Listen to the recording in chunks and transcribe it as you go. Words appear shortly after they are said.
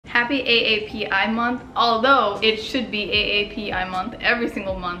Happy AAPI month, although it should be AAPI month every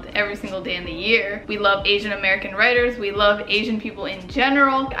single day in the year. We love Asian American writers, we love Asian people in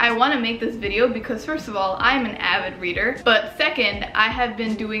general. I want to make this video because first of all, I'm an avid reader, but second, I have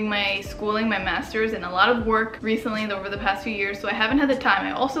been doing my schooling, my master's, and a lot of work recently over the past few years, so I haven't had the time.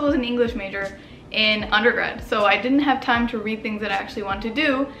 I also was an English major in undergrad, so I didn't have time to read things that I actually want to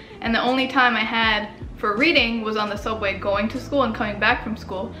do, and the only time I had for reading was on the subway going to school and coming back from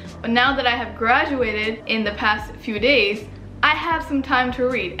school. But now that I have graduated in the past few days, I have some time to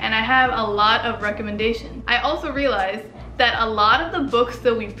read and I have a lot of recommendations. I also realized that a lot of the books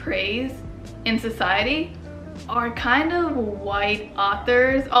that we praise in society are kind of white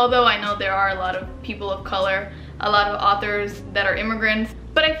authors, although I know there are a lot of people of color, a lot of authors that are immigrants,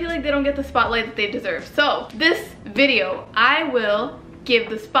 but I feel like they don't get the spotlight that they deserve. So this video, I will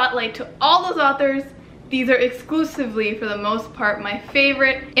give the spotlight to all those authors. These are exclusively, for the most part, my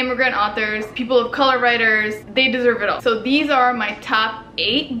favorite immigrant authors, people of color writers. They deserve it all. So these are my top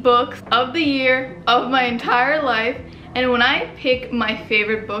 8 books of the year, of my entire life. And when I pick my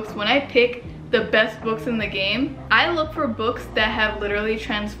favorite books, when I pick the best books in the game, I look for books that have literally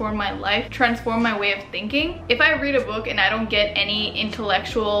transformed my life, transformed my way of thinking. If I read a book and I don't get any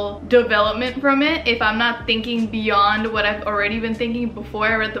intellectual development from it, if I'm not thinking beyond what I've already been thinking before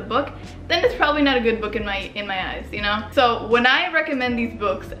I read the book, then it's probably not a good book in my eyes, you know? So when I recommend these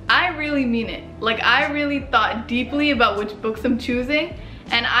books, I really mean it. Like, I really thought deeply about which books I'm choosing,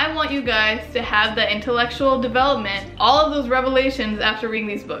 and I want you guys to have that intellectual development, all of those revelations after reading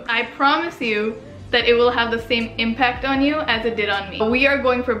these books. I promise you that it will have the same impact on you as it did on me. We are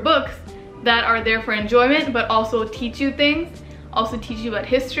going for books that are there for enjoyment, but also teach you things, also teach you about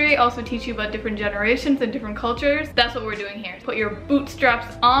history, also teach you about different generations and different cultures. That's what we're doing here. Put your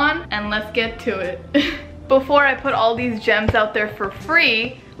bootstraps on and let's get to it. Before I put all these gems out there for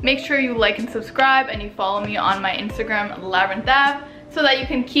free, make sure you like and subscribe and you follow me on my Instagram, LabyrinthAv, so that you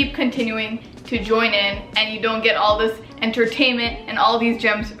can keep continuing to join in and you don't get all this entertainment and all these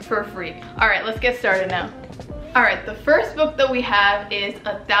gems for free. All right, let's get started now. All right, the first book that we have is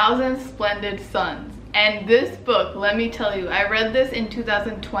 1,000 Splendid Suns. And this book, let me tell you, I read this in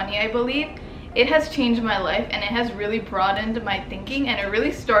 2020, I believe. It has changed my life and it has really broadened my thinking, and it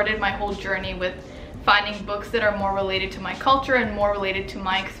really started my whole journey with finding books that are more related to my culture and more related to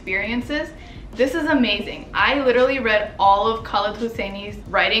my experiences. This is amazing. I literally read all of Khaled Hosseini's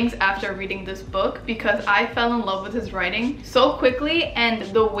writings after reading this book because I fell in love with his writing so quickly, and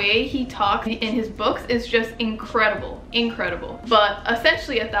the way he talks in his books is just incredible, incredible. But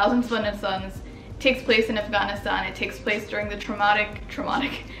essentially 1,000 Splendid Suns takes place in Afghanistan. It takes place during the traumatic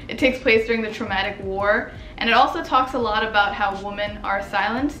war, and it also talks a lot about how women are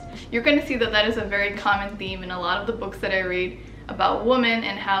silenced. You're going to see that that is a very common theme in a lot of the books that I read about women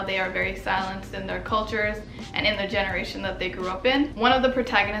and how they are very silenced in their cultures and in the generation that they grew up in. One of the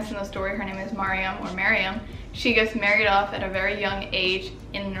protagonists in the story, her name is Mariam. She gets married off at a very young age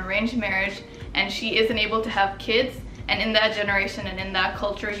in an arranged marriage, and she isn't able to have kids. And in that generation and in that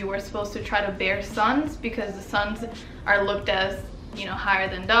culture, you were supposed to try to bear sons because the sons are looked as, you know, higher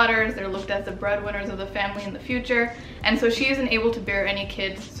than daughters. They're looked as the breadwinners of the family in the future. And so she isn't able to bear any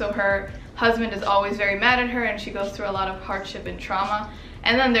kids, so her husband is always very mad at her and she goes through a lot of hardship and trauma.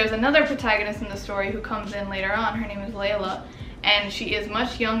 And then there's another protagonist in the story who comes in later on. Her name is Layla, and she is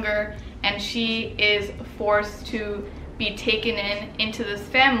much younger and she is forced to be taken into this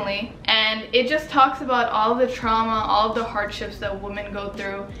family, and it just talks about all the trauma, all the hardships that women go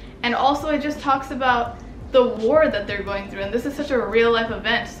through, and also it just talks about the war that they're going through. And this is such a real life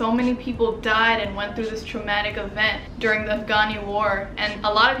event. So many people died and went through this traumatic event during the Afghani war, and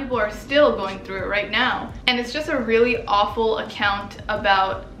a lot of people are still going through it right now. And it's just a really awful account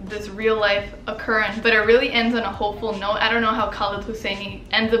about this real life occurrence, but it really ends on a hopeful note. I don't know how Khaled Hosseini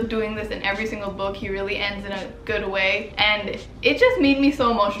ends up doing this in every single book. He really ends in a good way, and it just made me so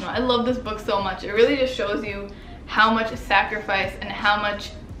emotional. I love this book so much. It really just shows you how much sacrifice and how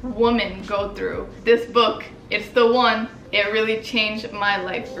much women go through. This book, it's the one. It really changed my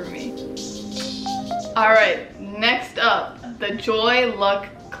life for me. All right, next up, The Joy Luck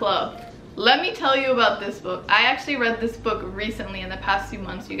Club. Let me tell you about this book. I actually read this book recently in the past few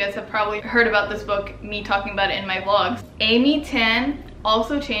months. You guys have probably heard about this book, me talking about it in my vlogs. Amy Tan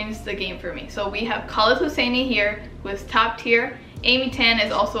also changed the game for me. So we have Khaled Hosseini here, who is top tier. Amy Tan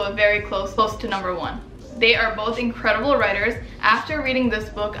is also a very close to number 1. They are both incredible writers. After reading this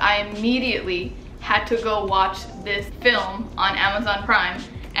book, I immediately had to go watch this film on Amazon Prime,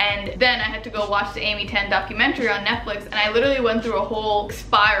 And then I had to go watch the Amy Tan documentary on Netflix, and I literally went through a whole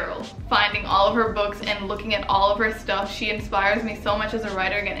spiral finding all of her books and looking at all of her stuff. She inspires me so much as a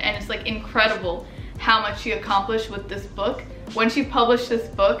writer, and it's like incredible how much she accomplished with this book. When she published this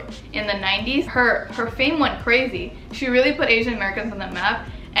book in the 90s, her fame went crazy. She really put Asian Americans on the map,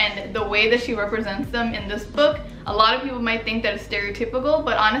 and the way that she represents them in this book, a lot of people might think that it's stereotypical,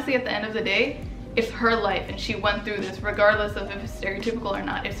 but honestly at the end of the day, it's her life and she went through this regardless of if it's stereotypical or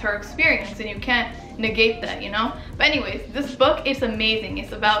not. It's her experience and you can't negate that, you know? But anyways, this book is amazing.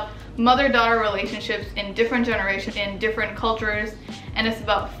 It's about mother-daughter relationships in different generations, in different cultures, and it's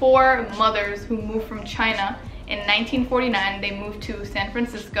about 4 mothers who moved from China in 1949. They moved to San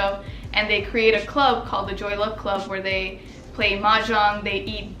Francisco and they create a club called the Joy Luck Club where they play mahjong, they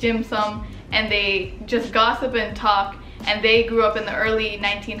eat dim sum, and they just gossip and talk. And they grew up in the early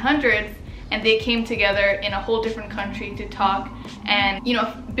 1900s, and they came together in a whole different country to talk and, you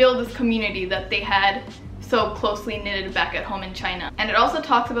know, build this community that they had so closely knitted back at home in China. And it also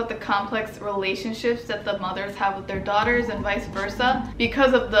talks about the complex relationships that the mothers have with their daughters and vice versa,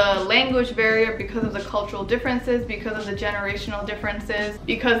 because of the language barrier, because of the cultural differences, because of the generational differences,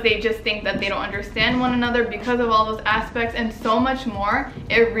 because they just think that they don't understand one another, because of all those aspects and so much more.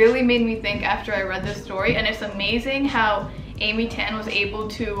 It really made me think after I read this story, and it's amazing how Amy Tan was able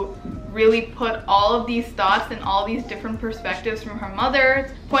to really put all of these thoughts and all these different perspectives from her mother's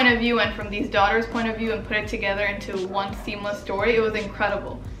point of view and from these daughters' point of view and put it together into one seamless story. It was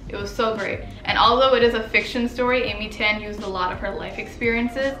incredible. It was so great. And although it is a fiction story, Amy Tan used a lot of her life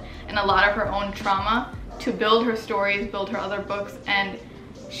experiences and a lot of her own trauma to build her stories, build her other books, and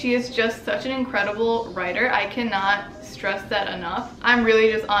she is just such an incredible writer. I cannot stress that enough. I'm really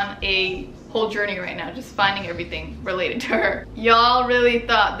just on a whole journey right now, just finding everything related to her. Y'all really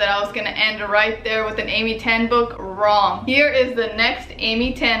thought that I was gonna end right there with an Amy Tan book. Wrong. Here is the next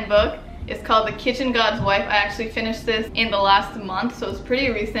Amy Tan book. It's called The Kitchen God's Wife. I actually finished this in the last month, so it's pretty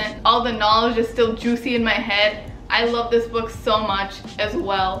recent. All the knowledge is still juicy in my head. I love this book so much as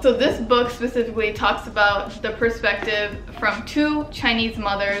well. So this book specifically talks about the perspective from 2 Chinese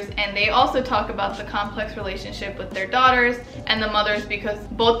mothers, and they also talk about the complex relationship with their daughters and the mothers, because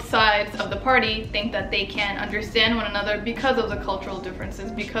both sides of the party think that they can't understand one another because of the cultural differences,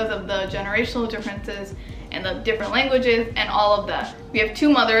 because of the generational differences and the different languages and all of that. We have 2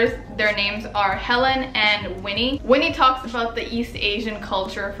 mothers. Their names are Helen and Winnie. Winnie talks about the East Asian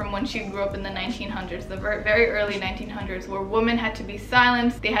culture from when she grew up in the 1900s, the very early 1900s, where women had to be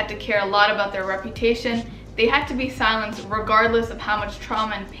silenced. They had to care a lot about their reputation. They had to be silenced regardless of how much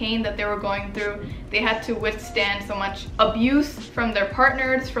trauma and pain that they were going through. They had to withstand so much abuse from their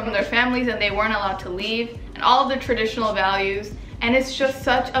partners, from their families, and they weren't allowed to leave, and all of the traditional values. And it's just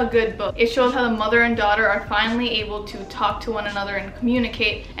such a good book. It shows how the mother and daughter are finally able to talk to one another and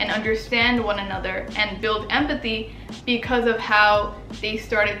communicate and understand one another and build empathy because of how they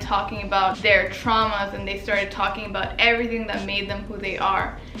started talking about their traumas and they started talking about everything that made them who they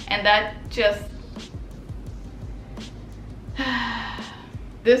are. And that just...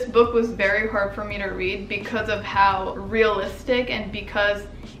 This book was very hard for me to read because of how realistic, and because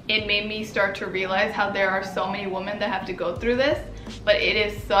it made me start to realize how there are so many women that have to go through this. But it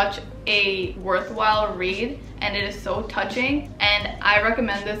is such a worthwhile read and it is so touching, and I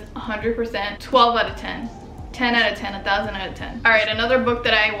recommend this 100%. 12 out of 10. 10 out of 10, 1,000 out of 10. Alright, another book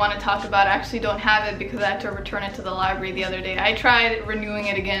that I want to talk about, I actually don't have it because I had to return it to the library the other day. I tried renewing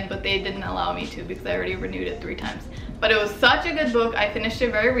it again, but they didn't allow me to because I already renewed it 3 times. But it was such a good book. I finished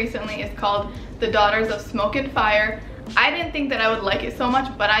it very recently. It's called The Daughters of Smoke and Fire. I didn't think that I would like it so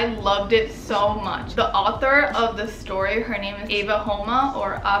much, but I loved it so much. The author of the story, her name is Ava Homa,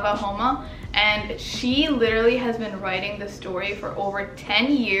 or Ava Homa, and she literally has been writing the story for over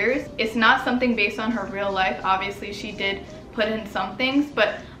 10 years. It's not something based on her real life. Obviously, she did put in some things,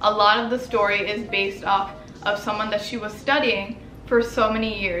 but a lot of the story is based off of someone that she was studying for so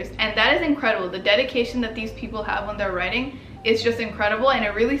many years, and that is incredible. The dedication that these people have when they're writing is just incredible, and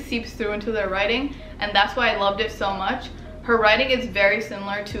it really seeps through into their writing, and that's why I loved it so much. Her writing is very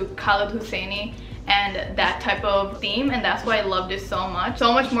similar to Khaled Hosseini and that type of theme, and that's why I loved it so much.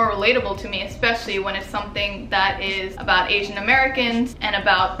 So much more relatable to me, especially when it's something that is about Asian Americans and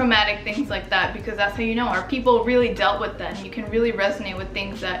about traumatic things like that, because that's how you know our people really dealt with that, and you can really resonate with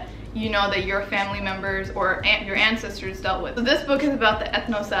things that you know that your family members or your ancestors dealt with. So this book is about the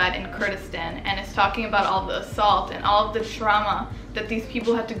ethnocide in Kurdistan, and it's talking about all the assault and all of the trauma that these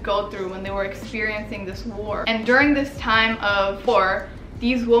people had to go through when they were experiencing this war. And during this time of war,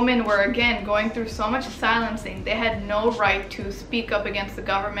 these women were again going through so much silencing. They had no right to speak up against the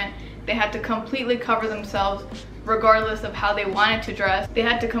government. They had to completely cover themselves regardless of how they wanted to dress. They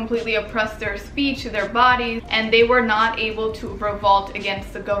had to completely oppress their speech, their bodies, and they were not able to revolt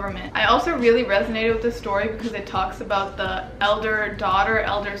against the government. I also really resonated with this story because it talks about the elder daughter,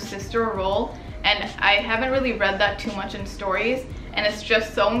 elder sister role, and I haven't really read that too much in stories, and it's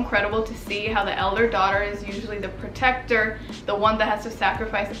just so incredible to see how the elder daughter is usually the protector, the one that has to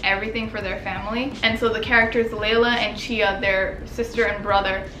sacrifice everything for their family. And so the characters Layla and Chia, their sister and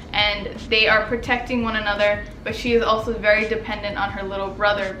brother, and they are protecting one another, but she is also very dependent on her little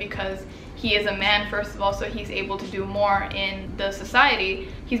brother because he is a man, first of all, so he's able to do more in the society.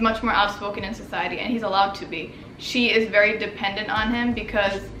 He's much more outspoken in society, and he's allowed to be. She is very dependent on him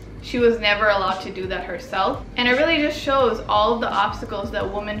because she was never allowed to do that herself. And it really just shows all of the obstacles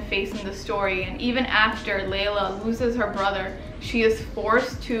that women face in the story. And even after Layla loses her brother, she is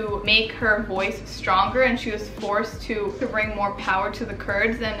forced to make her voice stronger, and she was forced to bring more power to the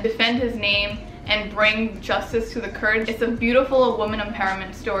Kurds and defend his name and bring justice to the Kurds. It's a beautiful woman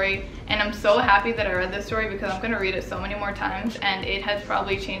empowerment story, and I'm so happy that I read this story because I'm going to read it so many more times, and it has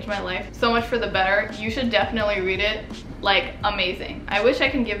probably changed my life so much for the better. You should definitely read it. Like, amazing. I wish I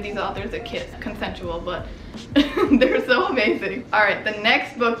can give these authors a kiss, consensual, but they're so amazing. All right, the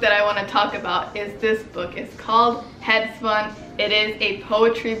next book that I want to talk about is this book. It's called Headspun. It is a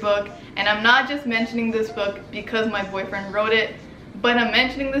poetry book, and I'm not just mentioning this book because my boyfriend wrote it, but I'm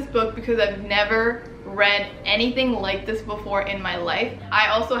mentioning this book because I've never read anything like this before in my life. I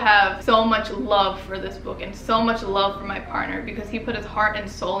also have so much love for this book and so much love for my partner because he put his heart and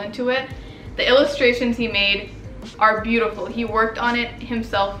soul into it. The illustrations he made are beautiful. He worked on it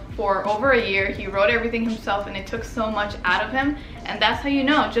himself for over a year. He wrote everything himself, and it took so much out of him. And that's how you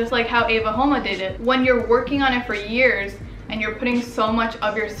know, just like how Ava Homa did it. When you're working on it for years and you're putting so much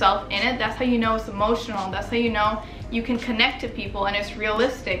of yourself in it, that's how you know it's emotional. That's how you know you can connect to people and it's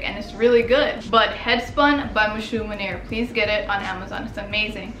realistic and it's really good. But Headspun by Mushu Munir, please get it on Amazon. It's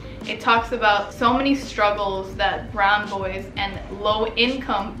amazing. It talks about so many struggles that brown boys and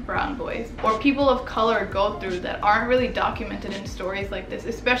low-income brown boys or people of color go through that aren't really documented in stories like this,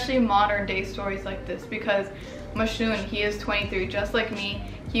 especially modern day stories like this, because Mashun, he is 23, just like me.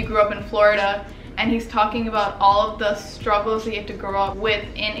 He grew up in Florida, and he's talking about all of the struggles he had to grow up with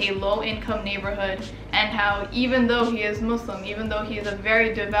in a low-income neighborhood, and how even though he is Muslim, even though he is a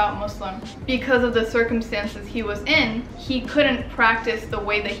very devout Muslim, because of the circumstances he was in, he couldn't practice the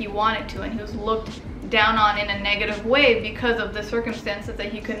way that he wanted to, and he was looked down on in a negative way because of the circumstances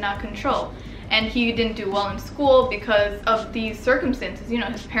that he could not control. And he didn't do well in school because of these circumstances, you know,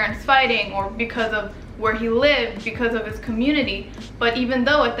 his parents fighting, or because of where he lived, because of his community. But even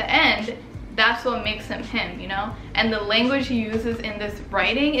though at the end, that's what makes him him, you know? And the language he uses in this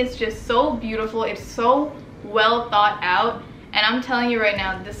writing is just so beautiful. It's so well thought out. And I'm telling you right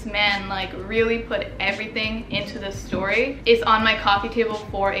now, this man like really put everything into this story. It's on my coffee table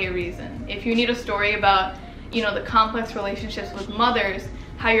for a reason. If you need a story about, you know, the complex relationships with mothers,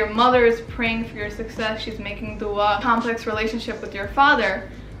 how your mother is praying for your success, she's making dua, complex relationship with your father,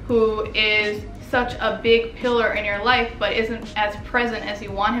 who is such a big pillar in your life but isn't as present as you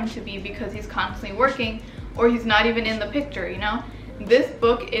want him to be because he's constantly working, or he's not even in the picture, you know? This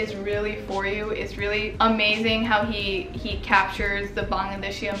book is really for you. It's really amazing how he captures the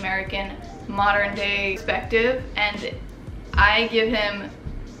Bangladeshi American modern day perspective, and I give him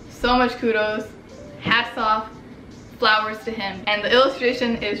so much kudos, hats off, flowers to him, and the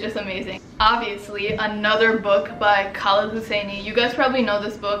illustration is just amazing. Obviously, another book by Khaled Hosseini. You guys probably know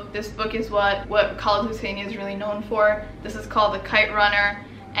this book. This book is what Khaled Hosseini is really known for. This is called The Kite Runner,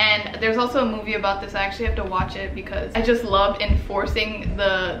 and there's also a movie about this. I actually have to watch it because I just loved enforcing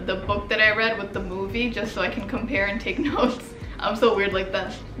the book that I read with the movie just so I can compare and take notes. I'm so weird like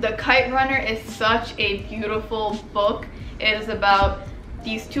that. The Kite Runner is such a beautiful book. It is about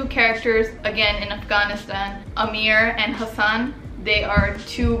these two characters, again in Afghanistan, Amir and Hassan. They are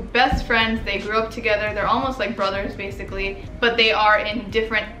two best friends. They grew up together. They're almost like brothers basically, but they are in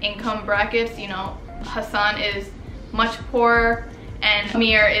different income brackets. You know, Hassan is much poorer and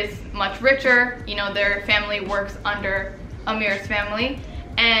Amir is much richer. You know, their family works under Amir's family,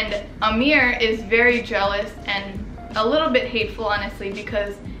 and Amir is very jealous and a little bit hateful, honestly,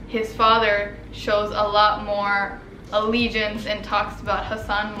 because his father shows a lot more allegiance and talks about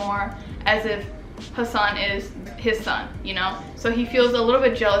Hassan more as if Hassan is his son, you know? So he feels a little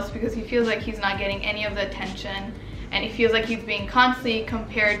bit jealous because he feels like he's not getting any of the attention, and he feels like he's being constantly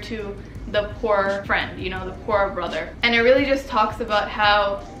compared to the poor friend, you know, the poor brother. And it really just talks about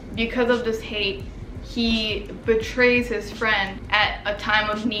how because of this hate, he betrays his friend at a time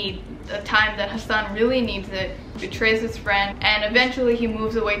of need, a time that Hassan really needs it, betrays his friend, and eventually he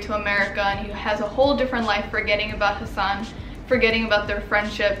moves away to America and he has a whole different life, forgetting about Hassan, forgetting about their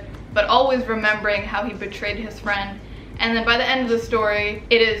friendship, but always remembering how he betrayed his friend. And then by the end of the story,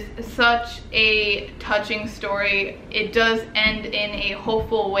 it is such a touching story. It does end in a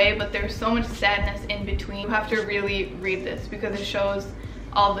hopeful way, but there's so much sadness in between. You have to really read this because it shows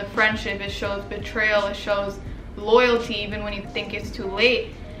all the friendship, it shows betrayal, it shows loyalty even when you think it's too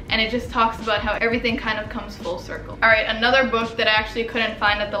late. And it just talks about how everything kind of comes full circle. All right, another book that I actually couldn't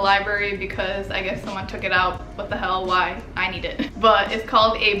find at the library because I guess someone took it out. What the hell, why? I need it. But it's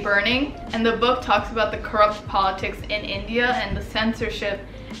called A Burning, and the book talks about the corrupt politics in India and the censorship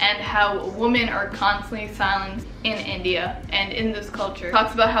and how women are constantly silenced in India and in this culture. It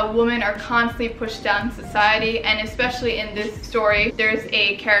talks about how women are constantly pushed down in society, and especially in this story, there's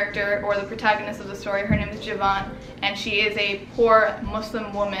a character, or the protagonist of the story, her name is Jivan, and she is a poor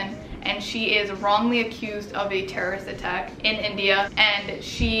Muslim woman, and she is wrongly accused of a terrorist attack in India, and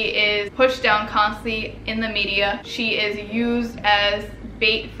she is pushed down constantly in the media. She is used as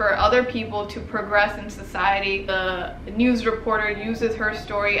bait for other people to progress in society. The news reporter uses her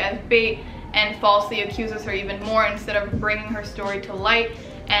story as bait and falsely accuses her even more instead of bringing her story to light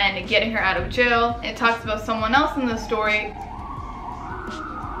and getting her out of jail. It talks about someone else in the story.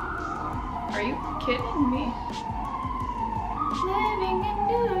 Are you kidding me? Living in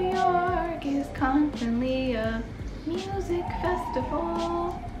New York is constantly a music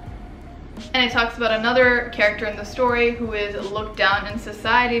festival. And it talks about another character in the story who is looked down in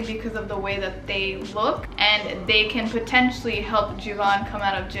society because of the way that they look, and they can potentially help Jivan come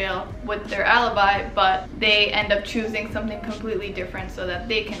out of jail with their alibi, but they end up choosing something completely different so that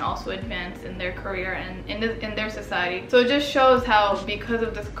they can also advance in their career and in their society. So it just shows how, because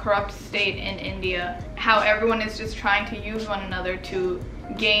of this corrupt state in India, how everyone is just trying to use one another to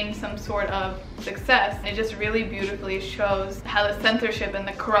gain some sort of success. It just really beautifully shows how the censorship and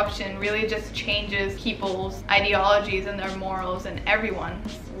the corruption really just changes people's ideologies and their morals and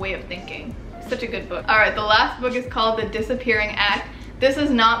everyone's way of thinking. Such a good book. Alright, the last book is called The Disappearing Act. This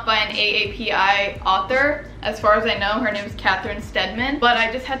is not by an AAPI author. As far as I know, her name is Catherine Stedman, but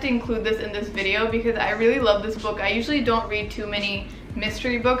I just had to include this in this video because I really love this book. I usually don't read too many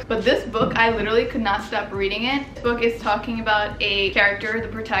mystery books, but this book, I literally could not stop reading it. This book is talking about a character, the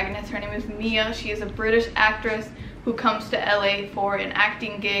protagonist. Her name is Mia. She is a British actress who comes to LA for an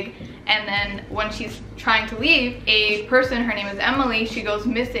acting gig, and then when she's trying to leave, a person, her name is Emily, she goes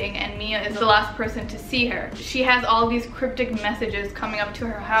missing, and Mia is the last person to see her. She has all these cryptic messages coming up to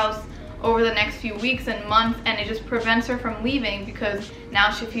her house over the next few weeks and months, and it just prevents her from leaving because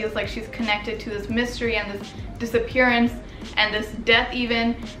now she feels like she's connected to this mystery and this disappearance and this death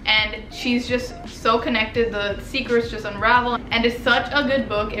even, and she's just so connected. The secrets just unravel, and it's such a good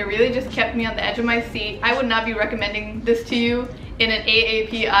book. It really just kept me on the edge of my seat. I would not be recommending this to you in an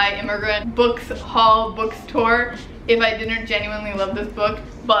AAPI immigrant books haul bookstore if I didn't genuinely love this book,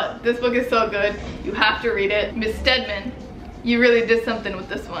 but this book is so good. You have to read it. Ms. Stedman, you really did something with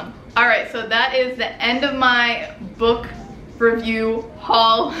this one. Alright, so that is the end of my book review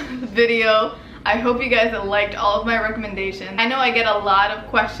haul video. I hope you guys liked all of my recommendations. I know I get a lot of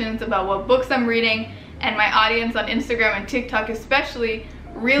questions about what books I'm reading, and my audience on Instagram and TikTok especially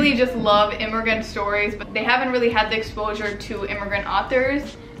really just love immigrant stories, but they haven't really had the exposure to immigrant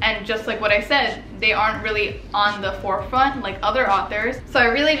authors. And just like what I said, they aren't really on the forefront like other authors. So I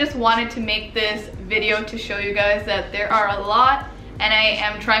really just wanted to make this video to show you guys that there are a lot, and I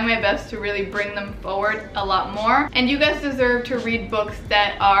am trying my best to really bring them forward a lot more. And you guys deserve to read books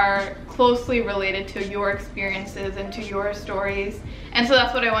that are closely related to your experiences and to your stories. And so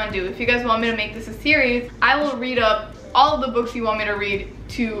that's what I want to do. If you guys want me to make this a series, I will read up all of the books you want me to read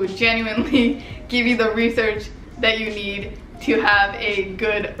to genuinely give you the research that you need to have a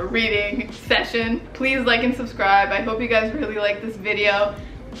good reading session. Please like and subscribe. I hope you guys really like this video.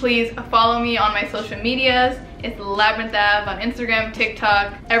 Please follow me on my social medias. It's Labyrinth Av on Instagram,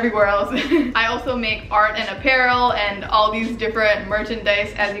 TikTok, everywhere else. I also make art and apparel and all these different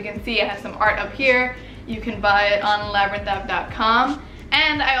merchandise. As you can see, I have some art up here. You can buy it on labyrinthav.com.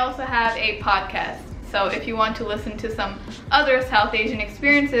 And I also have a podcast. So if you want to listen to some other South Asian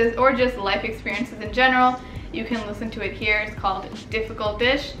experiences or just life experiences in general, you can listen to it here. It's called Difficult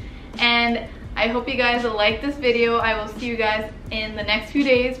Dish. And I hope you guys like this video. I will see you guys in the next few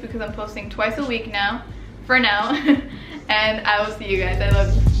days because I'm posting twice a week now, for now. And I will see you guys. I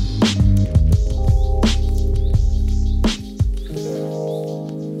love you.